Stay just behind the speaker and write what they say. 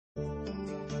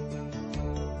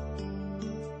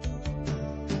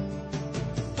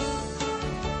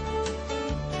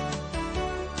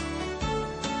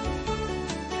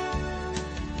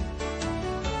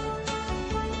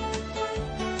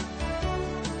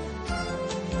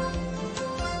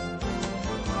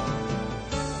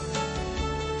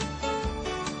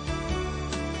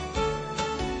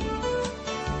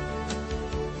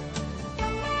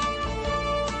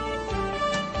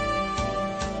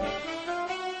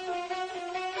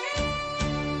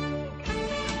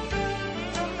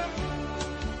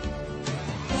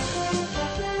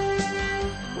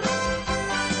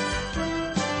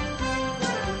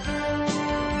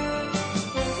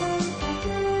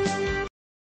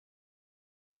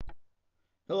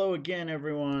Hello again,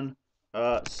 everyone.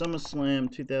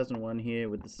 SummerSlam 2001 here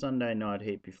with the Sunday Night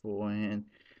Heat beforehand,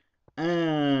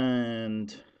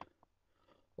 and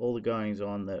all the goings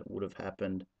on that would have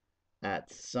happened at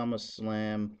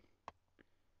SummerSlam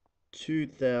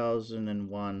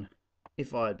 2001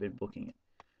 if I had been booking it.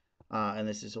 And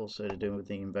this is also to do with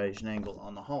the invasion angle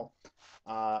on the whole.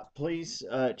 Please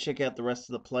check out the rest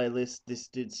of the playlist. This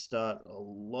did start a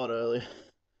lot earlier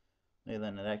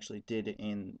than it actually did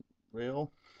in real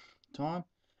time.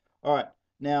 Alright,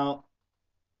 now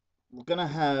we're going to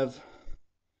have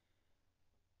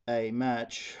a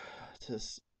match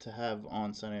to have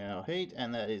on Sunday Night Heat,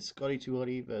 and that is Scotty 2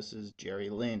 Hotty versus Jerry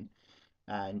Lynn.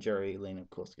 And Jerry Lynn, of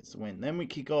course, gets the win. Then we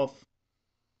kick off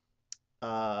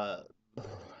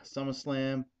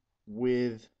SummerSlam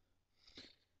with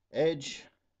Edge,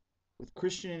 with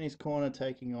Christian in his corner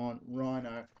taking on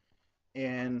Rhyno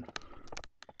in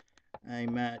a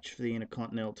match for the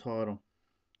Intercontinental title.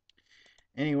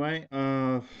 Anyway,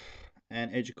 and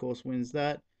Edge, of course, wins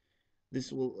that.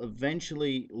 This will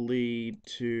eventually lead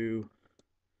to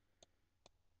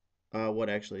what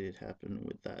actually did happen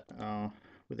with that,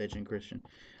 with Edge and Christian.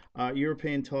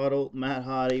 European title, Matt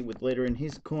Hardy with Lita in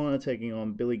his corner taking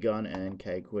on Billy Gunn and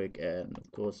Kwik, and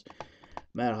of course,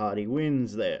 Matt Hardy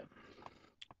wins there.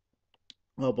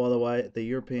 Oh, by the way, the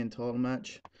European title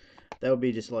match, that would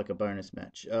be just like a bonus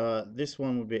match. This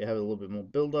one would have a little bit more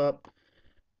build-up.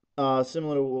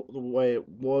 Similar to the way it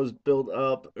was built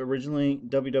up originally,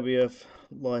 WWF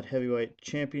Light Heavyweight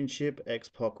Championship,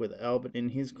 X-Pac with Albert in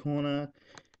his corner,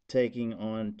 taking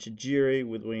on Tajiri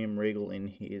with William Regal in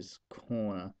his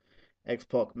corner.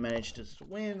 X-Pac managed to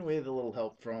win with a little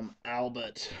help from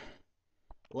Albert.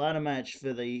 Ladder match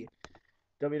for the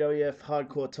WWF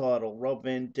Hardcore title, Rob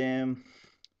Van Dam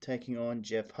taking on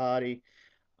Jeff Hardy.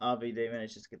 RVD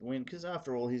manages to get the win because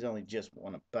after all, he's only just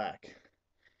won it back.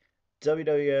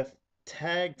 WWF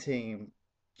Tag Team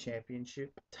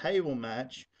Championship table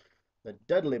match, the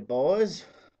Dudley Boyz,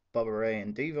 Bubba Ray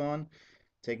and Devon,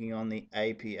 taking on the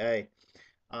APA.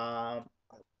 I'm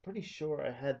pretty sure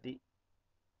I had the...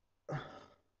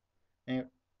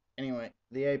 Anyway,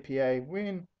 the APA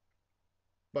win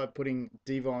by putting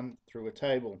Devon through a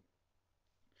table.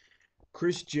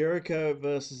 Chris Jericho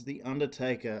versus The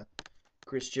Undertaker.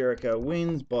 Chris Jericho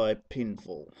wins by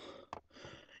pinfall.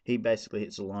 He basically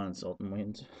hits a line and salt and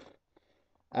wins.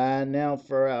 And now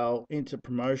for our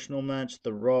interpromotional match,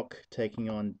 The Rock taking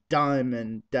on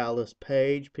Diamond Dallas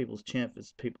Page, People's Champ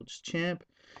versus People's Champ.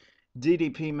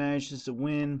 DDP manages to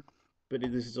win, but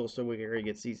this is also where he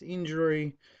gets his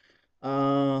injury.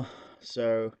 So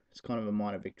it's kind of a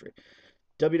minor victory.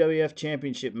 WWF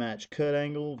Championship match, Kurt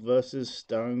Angle versus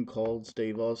Stone Cold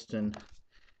Steve Austin.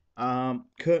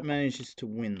 Kurt manages to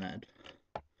win that.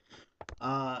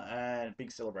 And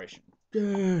big celebration.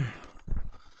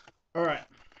 Alright,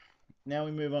 now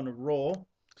we move on to Raw.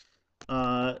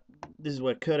 This is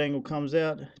where Kurt Angle comes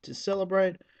out to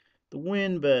celebrate the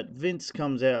win, but Vince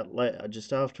comes out later,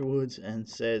 just afterwards, and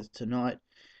says tonight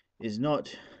is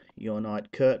not your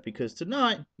night, Kurt, because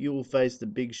tonight you will face the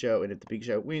Big Show, and if the Big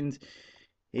Show wins,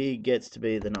 he gets to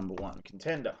be the #1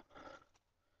 contender.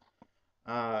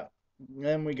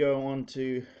 Then we go on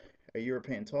to a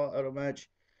European title match.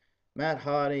 Matt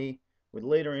Hardy with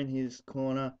Lita in his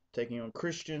corner, taking on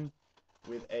Christian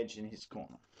with Edge in his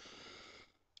corner.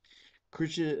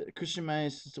 Christian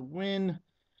manages to win,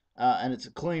 and it's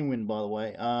a clean win, by the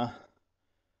way.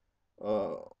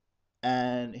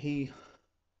 And he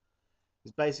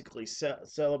is basically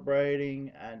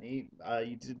celebrating, and he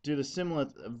you do a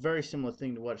very similar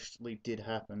thing to what actually did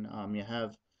happen. You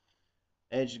have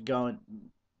Edge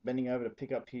bending over to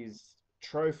pick up his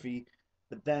trophy,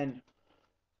 but then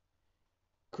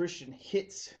Christian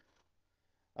hits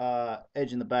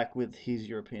Edge in the back with his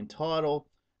European title,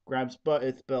 grabs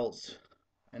both belts,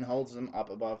 and holds them up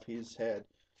above his head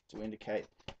to indicate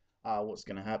what's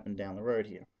going to happen down the road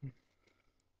here.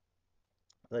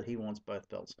 That he wants both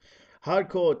belts.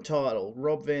 Hardcore title,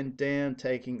 Rob Van Dam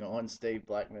taking on Steve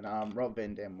Blackman. Rob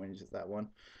Van Dam wins that one.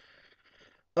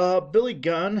 Billy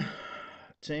Gunn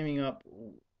teaming up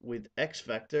with X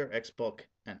Factor, X-Pac,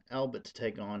 and Albert to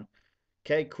take on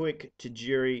Kwik,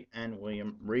 Tajiri, and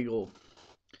William Regal.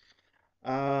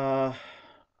 I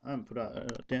haven't put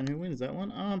down who wins that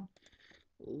one.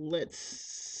 Let's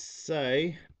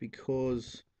say,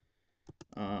 because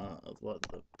of what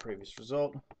the previous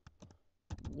result,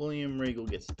 William Regal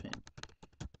gets the pin.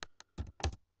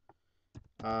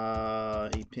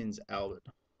 He pins Albert.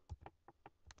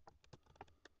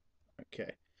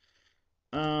 Okay.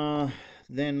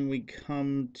 Then we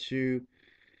come to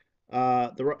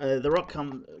the Rock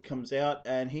comes out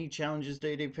and he challenges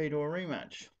DDP to a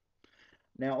rematch.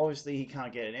 Now, obviously, he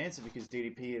can't get an answer because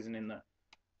DDP isn't in the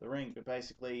ring, but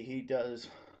basically, he does.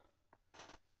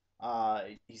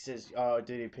 He says, "Oh,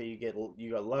 DDP, you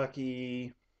got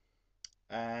lucky,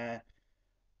 but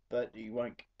you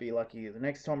won't be lucky the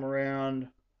next time around."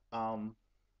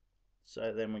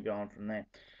 So then we go on from there.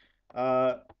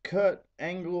 Kurt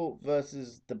Angle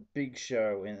versus the Big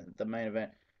Show in the main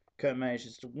event. Kurt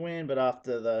manages to win, but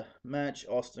after the match,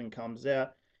 Austin comes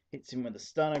out, hits him with a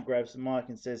stunner, grabs the mic,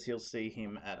 and says he'll see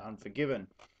him at Unforgiven.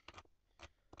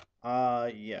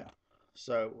 Yeah.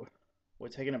 So we're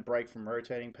taking a break from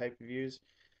rotating pay-per-views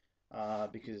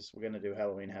because we're going to do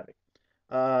Halloween Havoc.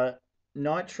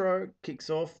 Nitro kicks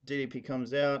off. DDP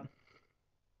comes out.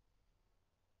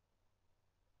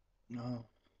 Oh.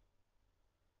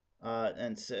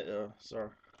 And said, sorry.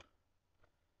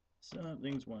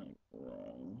 Something's went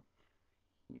wrong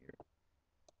here.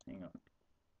 Hang on.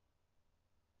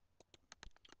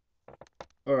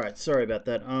 Alright, sorry about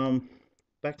that.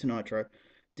 Back to Nitro.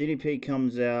 DDP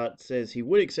comes out, says he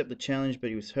would accept the challenge, but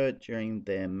he was hurt during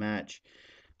their match.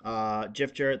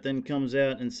 Jeff Jarrett then comes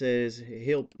out and says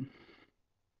he'll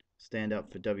stand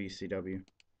up for WCW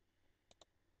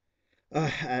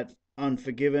at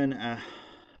Unforgiven,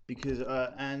 because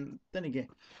and then again,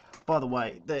 by the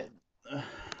way, that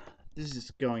this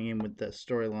is going in with the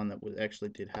storyline that actually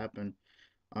did happen.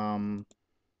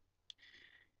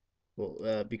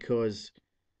 Because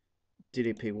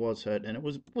DDP was hurt and it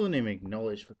wasn't even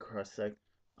acknowledged, for Christ's sake.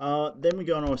 Then we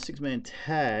go on to a 6-man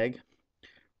tag.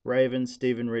 Raven,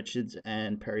 Steven Richards,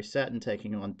 and Perry Saturn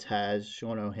taking on Taz,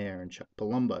 Sean O'Haire, and Chuck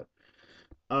Palumbo.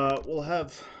 We'll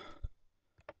have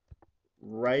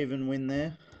Raven win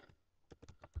there.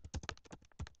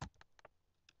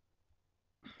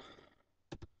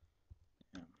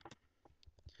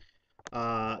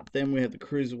 Then we have the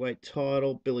Cruiserweight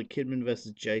title. Billy Kidman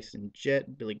versus Jason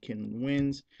Jett. Billy Kidman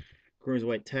wins.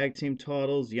 Cruiserweight tag team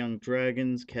titles. Young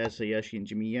Dragons, Kaz Hayashi and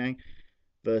Jimmy Yang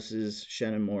versus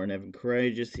Shannon Moore and Evan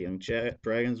Courageous. The Young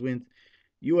Dragons win.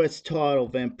 US title,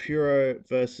 Vampiro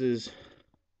versus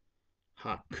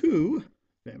Haku.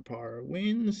 Vampiro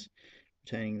wins,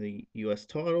 retaining the US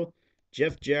title.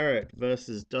 Jeff Jarrett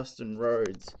versus Dustin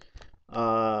Rhodes.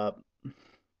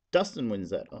 Dustin wins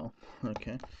that. Oh,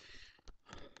 okay.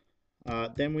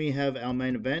 Then we have our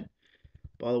main event.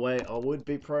 By the way, I would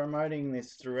be promoting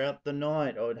this throughout the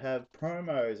night. I would have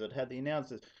promos. I'd have the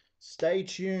announcers. Stay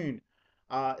tuned.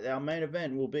 Our main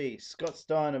event will be Scott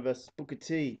Steiner versus Booker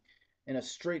T in a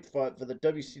street fight for the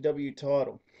WCW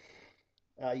title.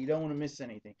 You don't want to miss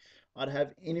anything. I'd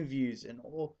have interviews and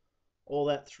all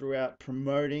that throughout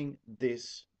promoting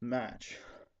this match.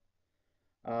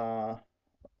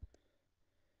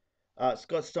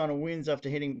 Scott Steiner wins after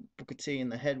hitting Booker T in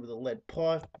the head with a lead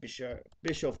pipe.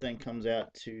 Bischoff then comes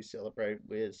out to celebrate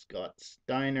with Scott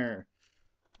Steiner.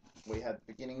 We have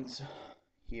beginnings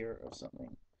here of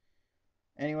something.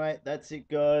 Anyway, that's it,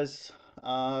 guys.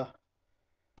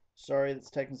 Sorry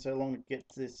it's taken so long to get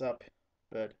this up,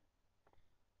 but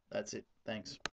that's it. Thanks.